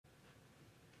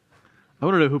I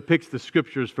want to know who picks the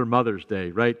scriptures for Mother's Day,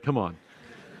 right? Come on.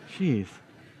 Jeez.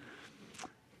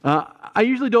 I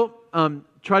usually don't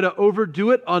try to overdo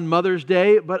it on Mother's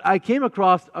Day, but I came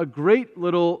across a great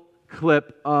little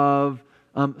clip of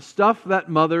stuff that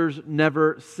mothers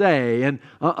never say. And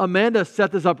Amanda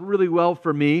set this up really well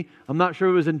for me. I'm not sure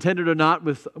it was intended or not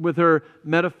with her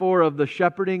metaphor of the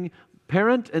shepherding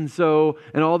parent and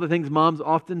all the things moms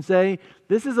often say.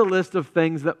 This is a list of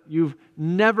things that you've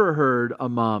never heard a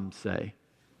mom say.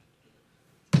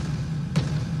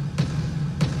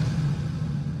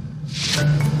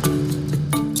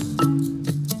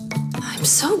 I'm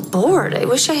so bored. I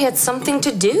wish I had something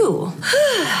to do.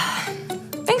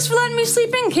 Thanks for letting me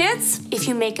sleep in, kids. If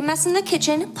you make a mess in the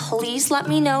kitchen, please let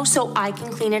me know so I can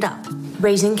clean it up.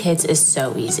 Raising kids is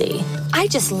so easy. I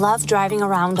just love driving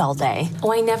around all day.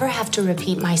 Oh, I never have to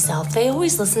repeat myself. They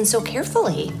always listen so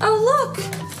carefully. Oh, look.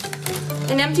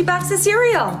 An empty box of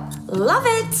cereal. Love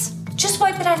it. Just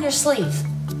wipe it on your sleeve.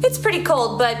 It's pretty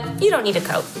cold, but you don't need a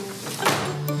coat.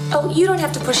 Oh, you don't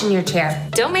have to push in your chair.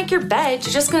 Don't make your bed.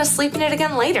 You're just going to sleep in it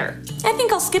again later. I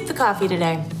think I'll skip the coffee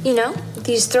today. You know,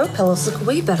 these throw pillows look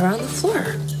way better on the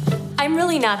floor. I'm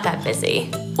really not that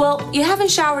busy. Well, you haven't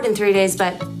showered in 3 days,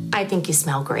 but I think you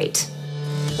smell great.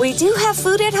 We do have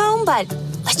food at home, but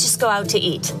let's just go out to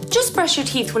eat. Just brush your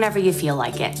teeth whenever you feel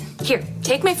like it. Here,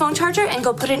 take my phone charger and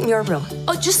go put it in your room.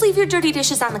 Oh, just leave your dirty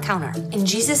dishes on the counter. In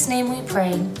Jesus' name we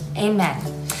pray. Amen.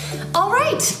 All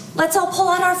right, let's all pull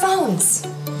out our phones.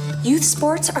 Youth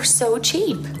sports are so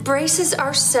cheap. Braces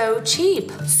are so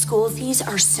cheap. School fees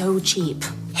are so cheap.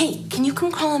 Hey, can you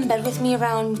come crawl in bed with me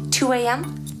around 2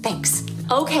 a.m.? Thanks.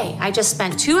 Okay, I just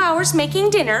spent 2 hours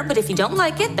making dinner, but if you don't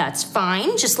like it, that's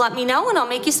fine. Just let me know and I'll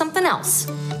make you something else.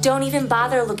 Don't even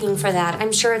bother looking for that.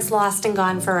 I'm sure it's lost and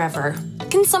gone forever.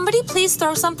 Can somebody please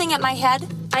throw something at my head?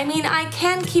 I mean, I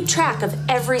can keep track of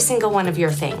every single one of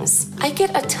your things. I get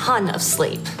a ton of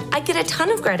sleep. I get a ton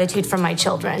of gratitude from my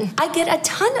children. I get a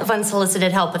ton of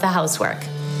unsolicited help with the housework.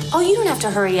 Oh, you don't have to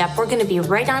hurry up. We're gonna be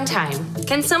right on time.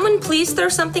 Can someone please throw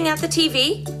something at the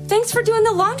TV? Thanks for doing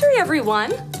the laundry,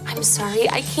 everyone. I'm sorry,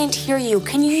 I can't hear you.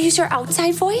 Can you use your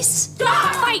outside voice?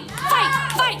 Fight,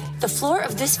 fight, fight! The floor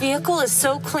of this vehicle is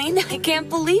so clean, I can't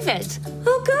believe it.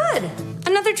 Oh, good.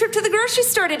 Another trip to the grocery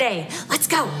store today. Let's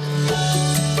go.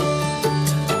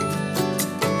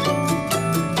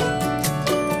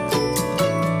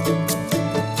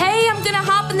 Hey, I'm gonna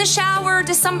hop in the shower.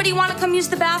 Does somebody want to come use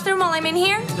the bathroom while I'm in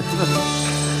here?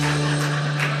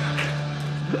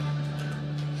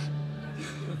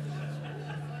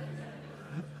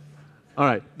 All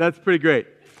right, that's pretty great.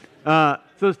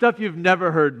 So stuff you've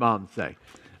never heard moms say.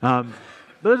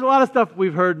 There's a lot of stuff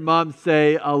we've heard moms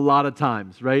say a lot of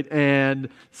times, right? And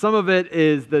some of it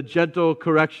is the gentle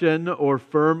correction or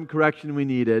firm correction we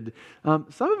needed.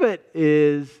 Some of it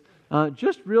is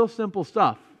just real simple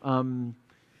stuff.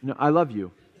 I love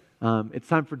you. It's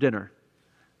time for dinner.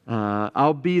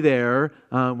 I'll be there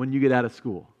when you get out of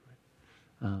school.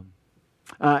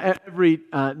 Every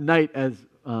night as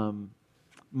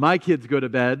my kids go to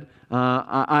bed,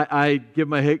 I give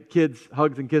my kids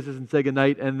hugs and kisses and say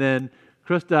goodnight, and then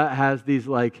Krista has these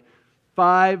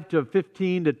 5 to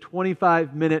 15 to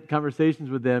 25-minute conversations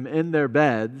with them in their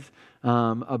beds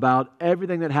about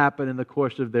everything that happened in the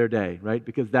course of their day, right?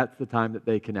 Because that's the time that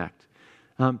they connect.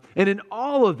 And in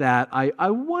all of that,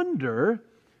 I wonder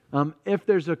if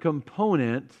there's a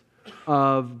component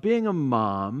of being a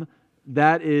mom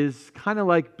that is kind of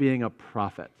like being a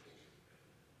prophet.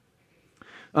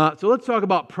 So let's talk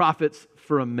about prophets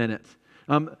for a minute.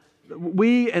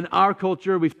 We, in our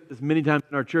culture, we've said this many times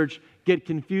in our church, get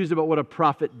confused about what a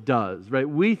prophet does, right?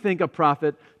 We think a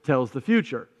prophet tells the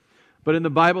future. But in the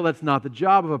Bible, that's not the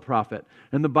job of a prophet.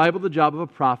 In the Bible, the job of a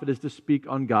prophet is to speak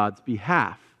on God's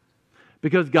behalf.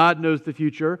 Because God knows the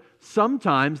future,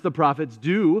 sometimes the prophets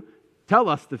do tell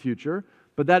us the future,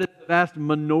 but that is the vast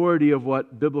minority of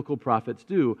what biblical prophets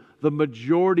do. The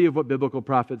majority of what biblical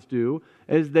prophets do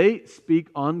is they speak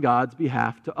on God's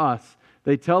behalf to us.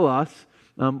 They tell us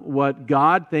what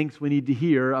God thinks we need to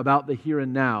hear about the here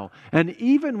and now. And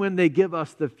even when they give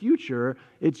us the future,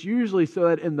 it's usually so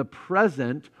that in the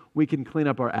present we can clean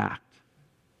up our act.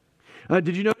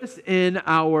 Did you notice in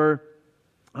our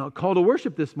call to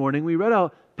worship this morning, we read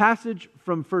a passage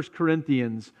from 1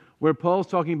 Corinthians where Paul's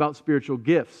talking about spiritual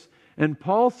gifts. And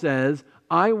Paul says,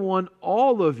 I want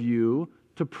all of you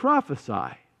to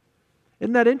prophesy.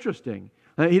 Isn't that interesting?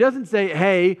 He doesn't say,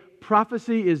 hey,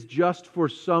 prophecy is just for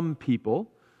some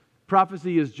people.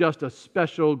 prophecy is just a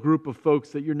special group of folks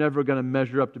that you're never going to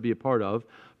measure up to be a part of.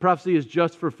 Prophecy is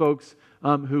just for folks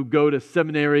who go to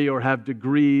seminary or have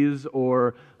degrees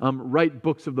or write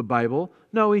books of the Bible.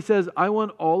 No, he says, I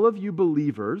want all of you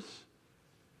believers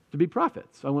to be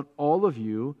prophets. I want all of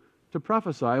you to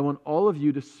prophesy. I want all of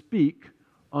you to speak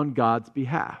on God's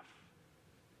behalf.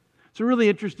 It's a really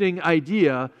interesting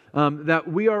idea that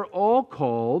we are all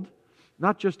called,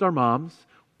 not just our moms,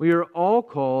 we are all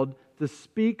called to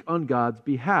speak on God's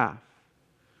behalf.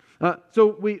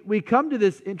 So we come to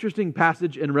this interesting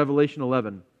passage in Revelation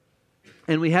 11,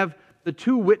 and we have the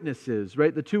two witnesses,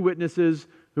 right? The two witnesses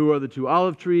who are the two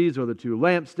olive trees or the two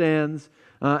lampstands,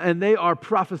 and they are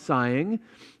prophesying,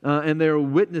 and they're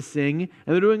witnessing,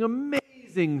 and they're doing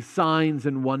amazing signs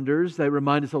and wonders. They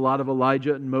remind us a lot of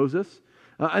Elijah and Moses.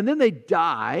 And then they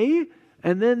die,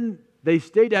 and then they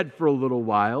stay dead for a little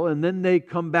while, and then they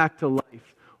come back to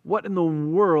life. What in the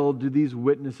world do these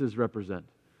witnesses represent?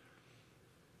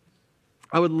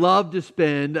 I would love to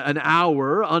spend an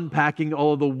hour unpacking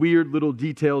all of the weird little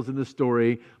details in the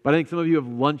story, but I think some of you have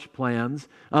lunch plans.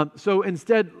 So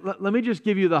instead, let me just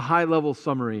give you the high-level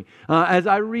summary. As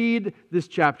I read this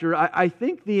chapter, I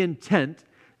think the intent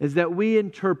is that we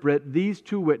interpret these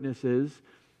two witnesses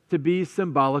to be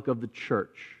symbolic of the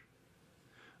church.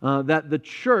 That the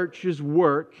church's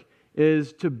work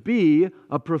is to be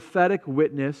a prophetic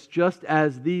witness, just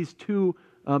as these two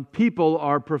people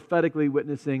are prophetically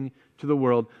witnessing to the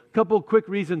world. A couple quick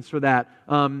reasons for that.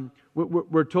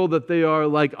 We're told that they are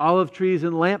like olive trees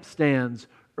and lampstands.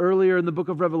 Earlier in the book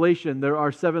of Revelation, there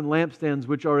are 7 lampstands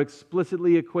which are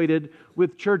explicitly equated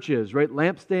with churches, right?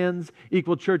 Lampstands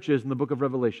equal churches in the book of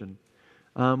Revelation.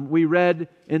 We read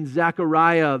in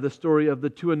Zechariah the story of the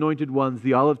 2 anointed ones,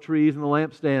 the olive trees and the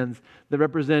lampstands that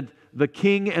represent the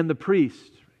king and the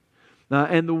priest.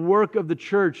 And the work of the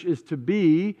church is to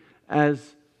be,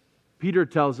 as Peter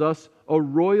tells us, a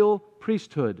royal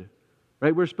priesthood.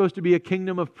 Right? We're supposed to be a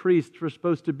kingdom of priests. We're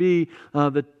supposed to be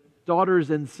the daughters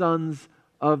and sons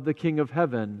of the King of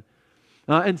Heaven.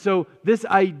 And so this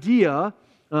idea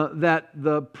that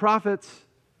the prophets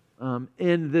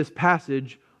in this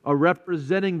passage are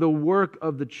representing the work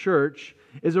of the church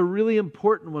is a really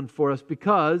important one for us,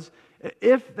 because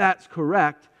if that's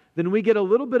correct, then we get a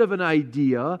little bit of an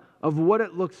idea of what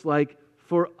it looks like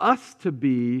for us to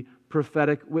be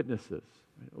prophetic witnesses,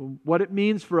 what it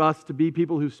means for us to be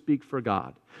people who speak for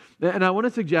God. And I want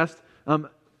to suggest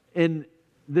in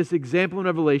this example in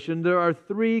Revelation, there are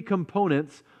 3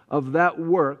 components of that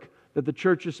work that the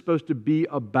church is supposed to be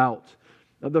about.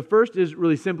 The first is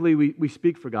really simply we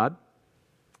speak for God.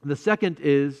 The second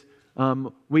is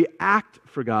we act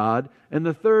for God. And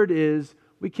the third is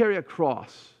we carry a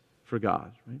cross for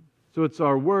God. Right? So it's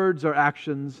our words, our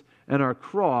actions, and our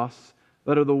cross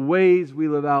that are the ways we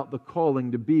live out the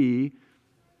calling to be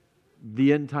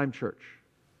the end-time church.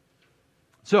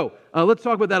 So let's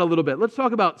talk about that a little bit. Let's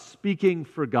talk about speaking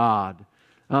for God.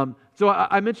 So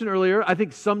I mentioned earlier, I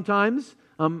think sometimes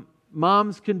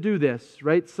moms can do this,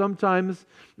 right? Sometimes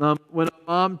when a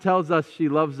mom tells us she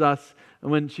loves us, and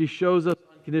when she shows us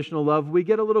unconditional love, we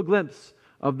get a little glimpse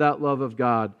of that love of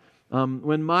God.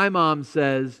 When my mom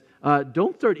says,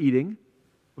 don't start eating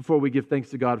before we give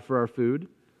thanks to God for our food,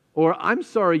 or I'm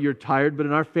sorry you're tired, but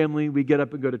in our family we get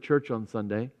up and go to church on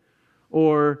Sunday,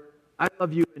 or I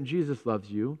love you and Jesus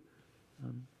loves you,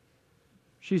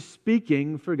 she's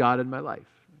speaking for God in my life.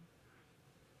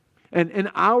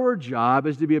 And our job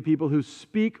is to be a people who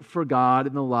speak for God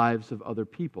in the lives of other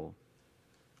people.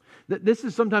 This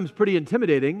is sometimes pretty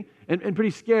intimidating and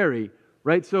pretty scary,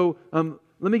 right? So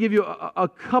let me give you a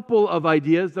couple of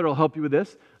ideas that will help you with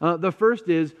this. The first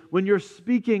is, when you're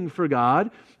speaking for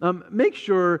God, make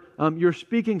sure you're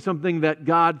speaking something that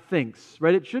God thinks,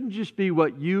 right? It shouldn't just be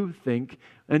what you think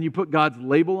and you put God's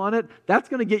label on it. That's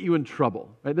going to get you in trouble,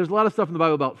 right? There's a lot of stuff in the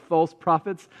Bible about false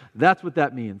prophets. That's what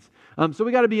that means. So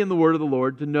we got to be in the Word of the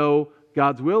Lord to know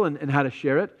God's will and how to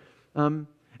share it.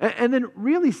 And then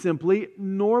really simply,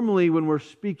 normally when we're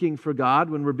speaking for God,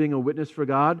 when we're being a witness for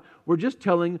God, we're just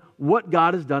telling what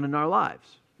God has done in our lives,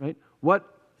 right? What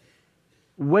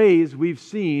ways we've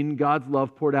seen God's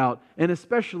love poured out, and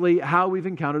especially how we've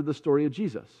encountered the story of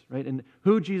Jesus, right? And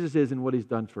who Jesus is and what He's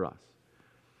done for us.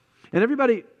 And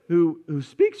everybody who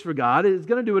speaks for God is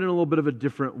going to do it in a little bit of a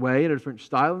different way, in a different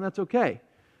style, and that's okay.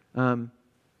 And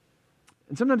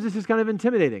sometimes this is kind of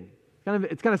intimidating.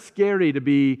 It's kind of scary to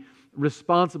be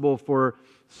responsible for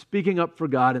speaking up for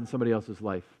God in somebody else's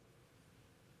life.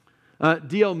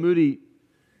 D.L. Moody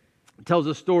tells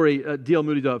a story. D.L.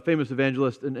 Moody's a famous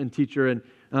evangelist and teacher,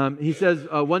 and he says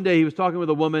one day he was talking with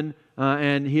a woman,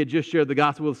 and he had just shared the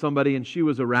gospel with somebody, and she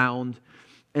was around,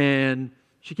 and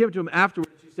she came up to him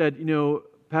afterwards. She said,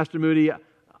 Pastor Moody, I'm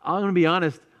going to be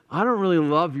honest, I don't really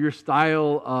love your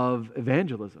style of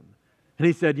evangelism. And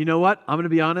he said, you know what? I'm going to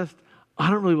be honest, I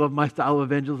don't really love my style of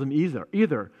evangelism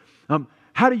either.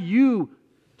 How do you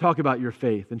talk about your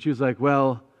faith? And she was like,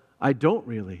 well, I don't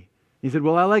really. He said,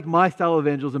 well, I like my style of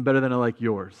evangelism better than I like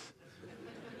yours.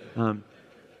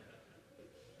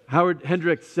 Howard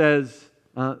Hendricks says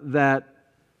that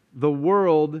the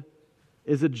world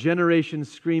is a generation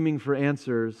screaming for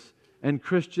answers, and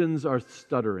Christians are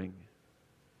stuttering.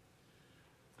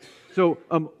 So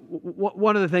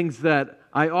one of the things that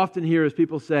I often hear is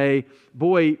people say,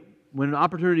 boy, when an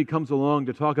opportunity comes along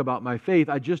to talk about my faith,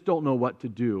 I just don't know what to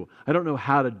do. I don't know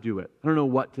how to do it. I don't know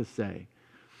what to say.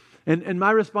 And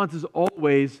my response is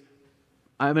always,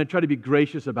 I'm going to try to be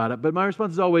gracious about it, but my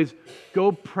response is always,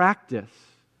 go practice.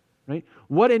 Right?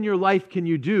 What in your life can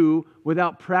you do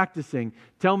without practicing?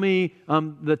 Tell me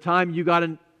the time you got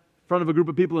in front of a group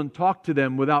of people and talked to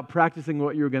them without practicing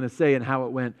what you were going to say and how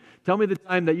it went. Tell me the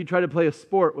time that you tried to play a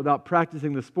sport without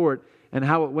practicing the sport and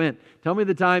how it went. Tell me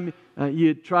the time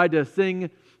you tried to sing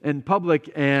in public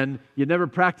and you never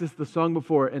practiced the song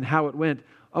before and how it went.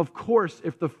 Of course,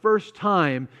 if the first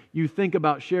time you think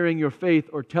about sharing your faith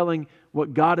or telling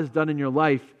what God has done in your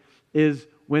life is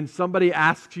when somebody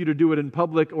asks you to do it in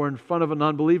public or in front of a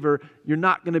non-believer, you're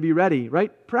not going to be ready,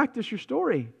 right? Practice your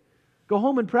story. Go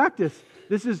home and practice.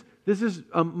 This is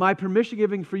my permission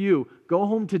giving for you. Go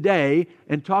home today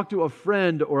and talk to a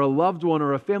friend or a loved one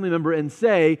or a family member and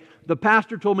say, the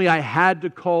pastor told me I had to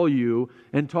call you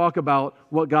and talk about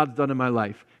what God's done in my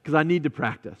life because I need to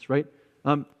practice, right?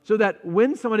 So that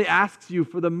when somebody asks you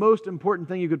for the most important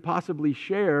thing you could possibly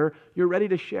share, you're ready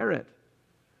to share it.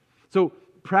 So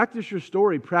practice your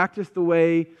story. Practice the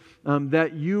way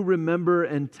that you remember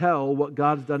and tell what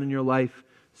God's done in your life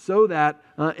so that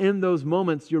in those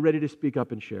moments you're ready to speak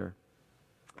up and share.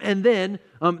 And then,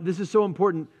 this is so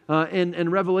important, in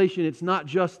Revelation, it's not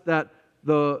just that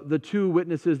the two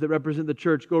witnesses that represent the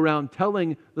church go around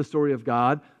telling the story of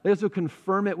God, they also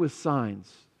confirm it with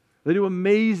signs. They do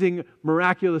amazing,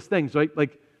 miraculous things, right?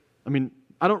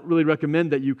 I don't really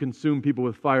recommend that you consume people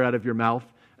with fire out of your mouth.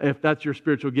 If that's your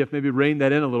spiritual gift, maybe rein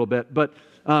that in a little bit. But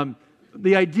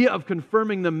the idea of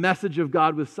confirming the message of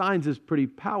God with signs is pretty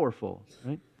powerful,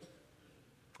 right?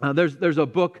 There's a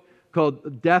book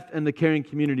called Death and the Caring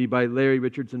Community by Larry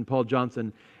Richardson, Paul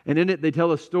Johnson. And in it, they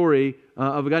tell a story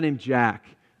of a guy named Jack.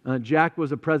 Jack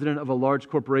was a president of a large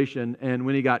corporation, and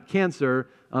when he got cancer,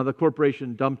 the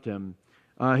corporation dumped him.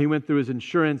 He went through his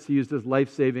insurance, he used his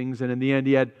life savings, and in the end,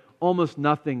 he had almost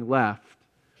nothing left.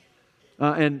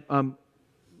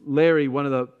 Larry, one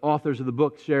of the authors of the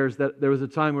book, shares that there was a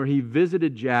time where he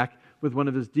visited Jack with one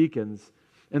of his deacons.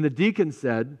 And the deacon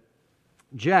said,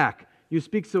 Jack, you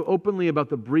speak so openly about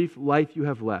the brief life you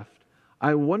have left.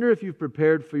 I wonder if you've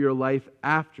prepared for your life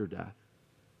after death.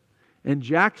 And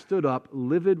Jack stood up,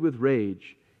 livid with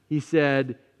rage. He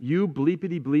said, you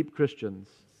bleepity-bleep Christians,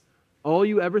 all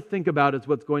you ever think about is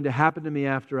what's going to happen to me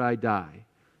after I die.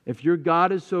 If your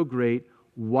God is so great,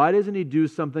 why doesn't He do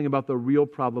something about the real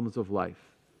problems of life?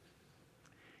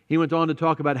 He went on to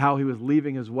talk about how he was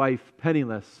leaving his wife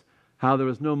penniless, how there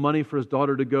was no money for his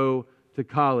daughter to go to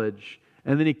college,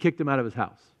 and then he kicked him out of his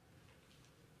house.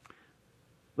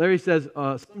 Larry says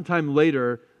sometime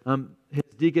later, his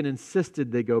deacon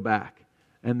insisted they go back,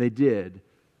 and they did.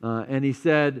 And he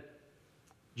said,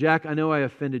 Jack, I know I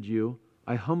offended you.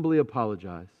 I humbly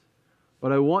apologize.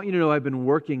 But I want you to know I've been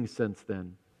working since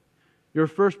then. Your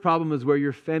first problem is where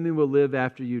your family will live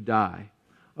after you die.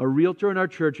 A realtor in our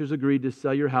church has agreed to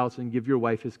sell your house and give your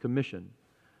wife his commission.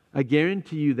 I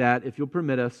guarantee you that, if you'll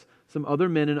permit us, some other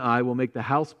men and I will make the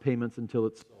house payments until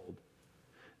it's sold.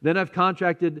 Then I've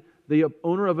contracted the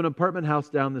owner of an apartment house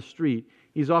down the street.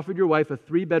 He's offered your wife a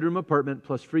 3-bedroom apartment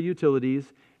plus free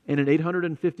utilities and an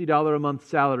 $850 a month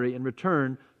salary in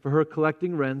return for her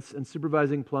collecting rents and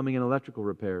supervising plumbing and electrical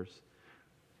repairs.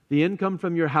 The income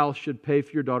from your house should pay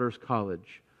for your daughter's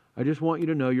college. I just want you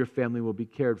to know your family will be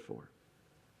cared for.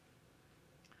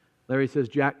 Larry says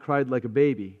Jack cried like a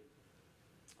baby.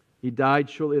 He died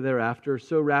shortly thereafter,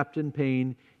 so wrapped in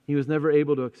pain, he was never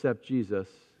able to accept Jesus.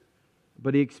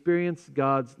 But he experienced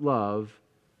God's love,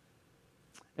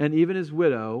 and even his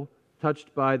widow,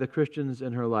 touched by the Christians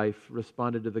in her life,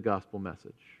 responded to the gospel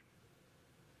message.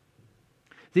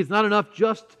 See, it's not enough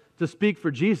just to speak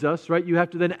for Jesus, right? You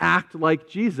have to then act like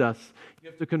Jesus. You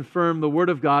have to confirm the Word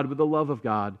of God with the love of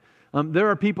God. There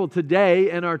are people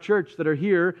today in our church that are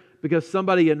here because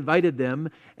somebody invited them,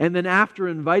 and then after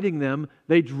inviting them,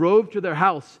 they drove to their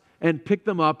house and picked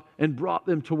them up and brought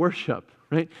them to worship,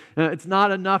 right? It's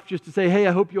not enough just to say, hey,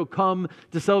 I hope you'll come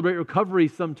to celebrate recovery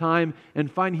sometime and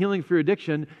find healing for your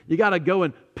addiction. You got to go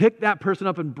and pick that person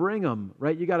up and bring them,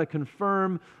 right? You got to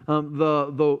confirm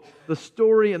the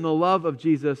story and the love of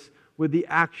Jesus with the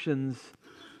actions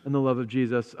and the love of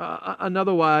Jesus. In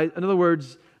other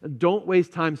words, don't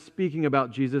waste time speaking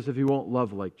about Jesus if you won't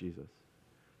love like Jesus.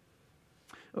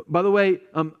 By the way,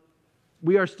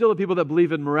 we are still a people that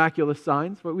believe in miraculous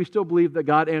signs, but we still believe that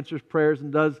God answers prayers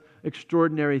and does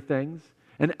extraordinary things.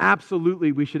 And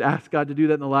absolutely, we should ask God to do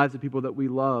that in the lives of people that we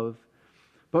love.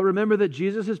 But remember that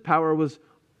Jesus' power was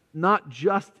not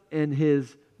just in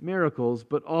his miracles,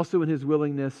 but also in his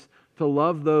willingness to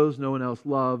love those no one else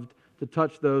loved, to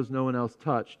touch those no one else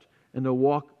touched, and to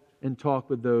walk and talk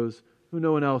with those who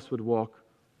no one else would walk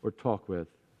or talk with.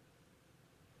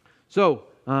 So,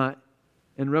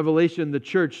 in Revelation, the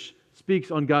church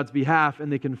speaks on God's behalf,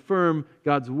 and they confirm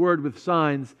God's word with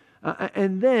signs,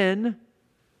 and then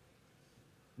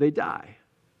they die.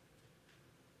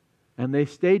 And they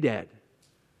stay dead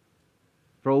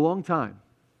for a long time.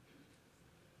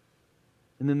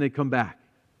 And then they come back.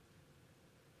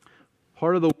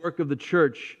 Part of the work of the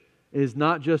church is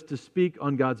not just to speak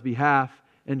on God's behalf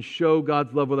and show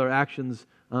God's love with our actions,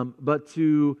 but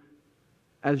to,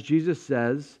 as Jesus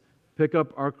says, pick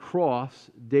up our cross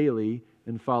daily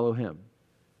and follow him.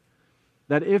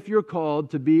 That if you're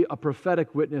called to be a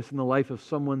prophetic witness in the life of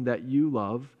someone that you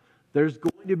love, there's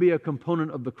going to be a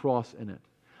component of the cross in it.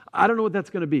 I don't know what that's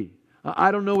going to be.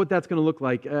 I don't know what that's going to look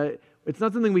like. It's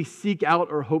not something we seek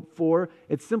out or hope for.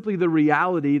 It's simply the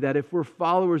reality that if we're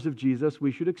followers of Jesus,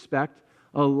 we should expect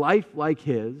a life like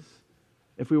his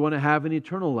if we want to have an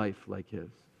eternal life like his.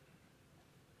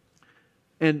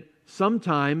 And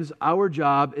sometimes our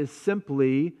job is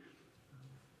simply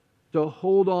to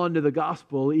hold on to the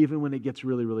gospel even when it gets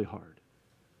really, really hard.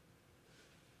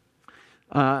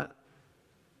 I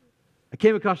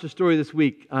came across a story this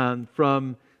week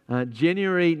from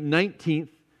January 19th,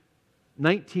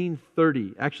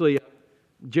 1930. Actually,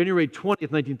 January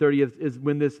 20th, 1930 is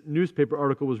when this newspaper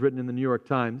article was written in the New York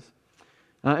Times.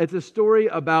 It's a story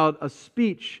about a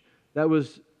speech that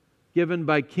was given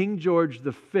by King George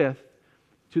V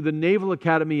to the Naval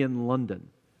Academy in London.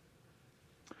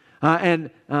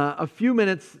 And a few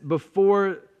minutes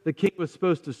before the king was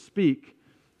supposed to speak,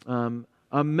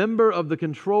 a member of the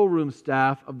control room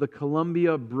staff of the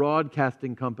Columbia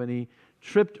Broadcasting Company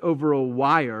tripped over a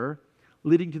wire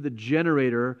leading to the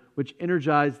generator which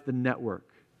energized the network.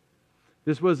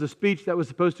 This was a speech that was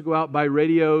supposed to go out by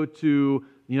radio to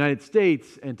the United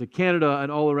States and to Canada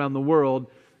and all around the world,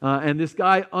 and this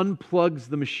guy unplugs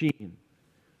the machine.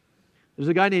 There's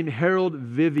a guy named Harold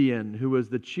Vivian who was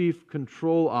the chief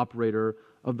control operator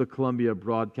of the Columbia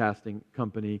Broadcasting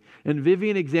Company, and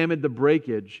Vivian examined the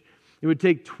breakage. It would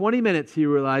take 20 minutes, he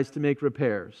realized, to make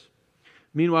repairs.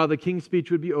 Meanwhile, the king's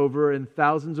speech would be over, and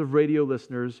thousands of radio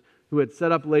listeners who had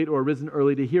set up late or risen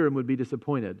early to hear him would be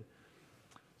disappointed.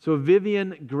 So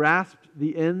Vivian grasped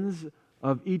the ends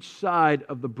of each side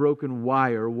of the broken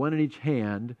wire, one in each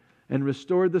hand, and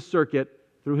restored the circuit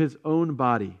through his own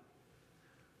body.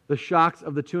 The shocks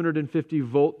of the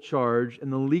 250-volt charge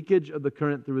and the leakage of the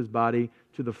current through his body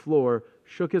to the floor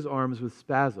shook his arms with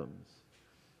spasms.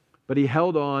 But he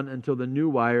held on until the new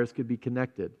wires could be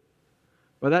connected.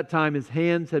 By that time, his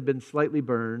hands had been slightly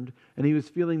burned, and he was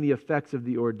feeling the effects of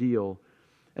the ordeal.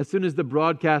 As soon as the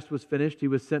broadcast was finished, he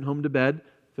was sent home to bed.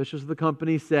 Officials of the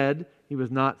company said he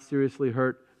was not seriously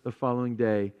hurt the following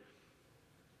day.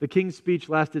 The king's speech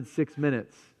lasted 6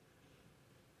 minutes.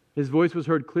 His voice was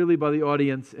heard clearly by the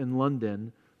audience in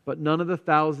London, but none of the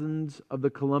thousands of the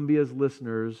Columbia's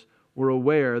listeners were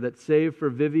aware that save for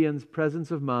Vivian's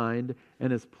presence of mind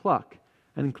and his pluck,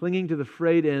 and clinging to the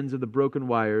frayed ends of the broken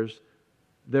wires,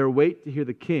 their wait to hear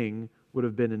the king would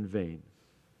have been in vain.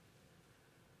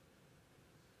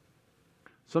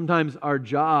 Sometimes our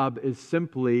job is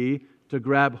simply to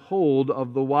grab hold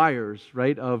of the wires,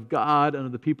 right, of God and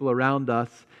of the people around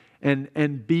us,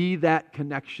 and be that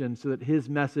connection so that his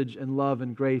message and love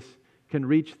and grace can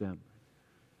reach them.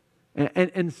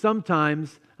 And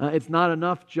sometimes it's not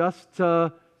enough just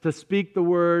to speak the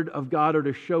word of God or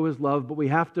to show his love, but we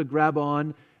have to grab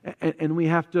on and we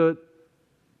have to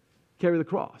carry the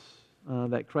cross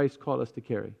that Christ called us to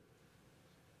carry.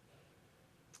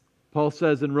 Paul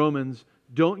says in Romans,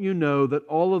 "Don't you know that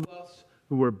all of us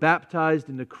who were baptized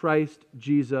into Christ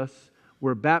Jesus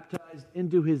were baptized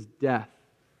into his death?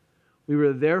 We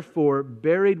were therefore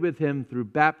buried with him through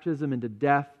baptism into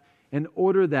death, in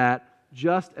order that,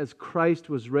 just as Christ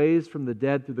was raised from the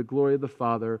dead through the glory of the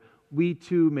Father, we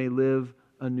too may live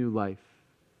a new life."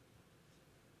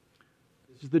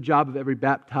 This is the job of every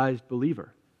baptized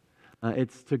believer.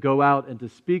 It's to go out and to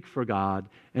speak for God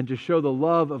and to show the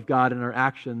love of God in our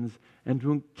actions and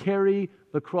to carry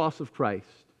the cross of Christ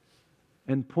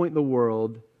and point the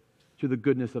world to the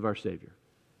goodness of our Savior.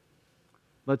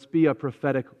 Let's be a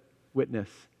prophetic witness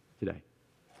today.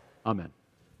 Amen.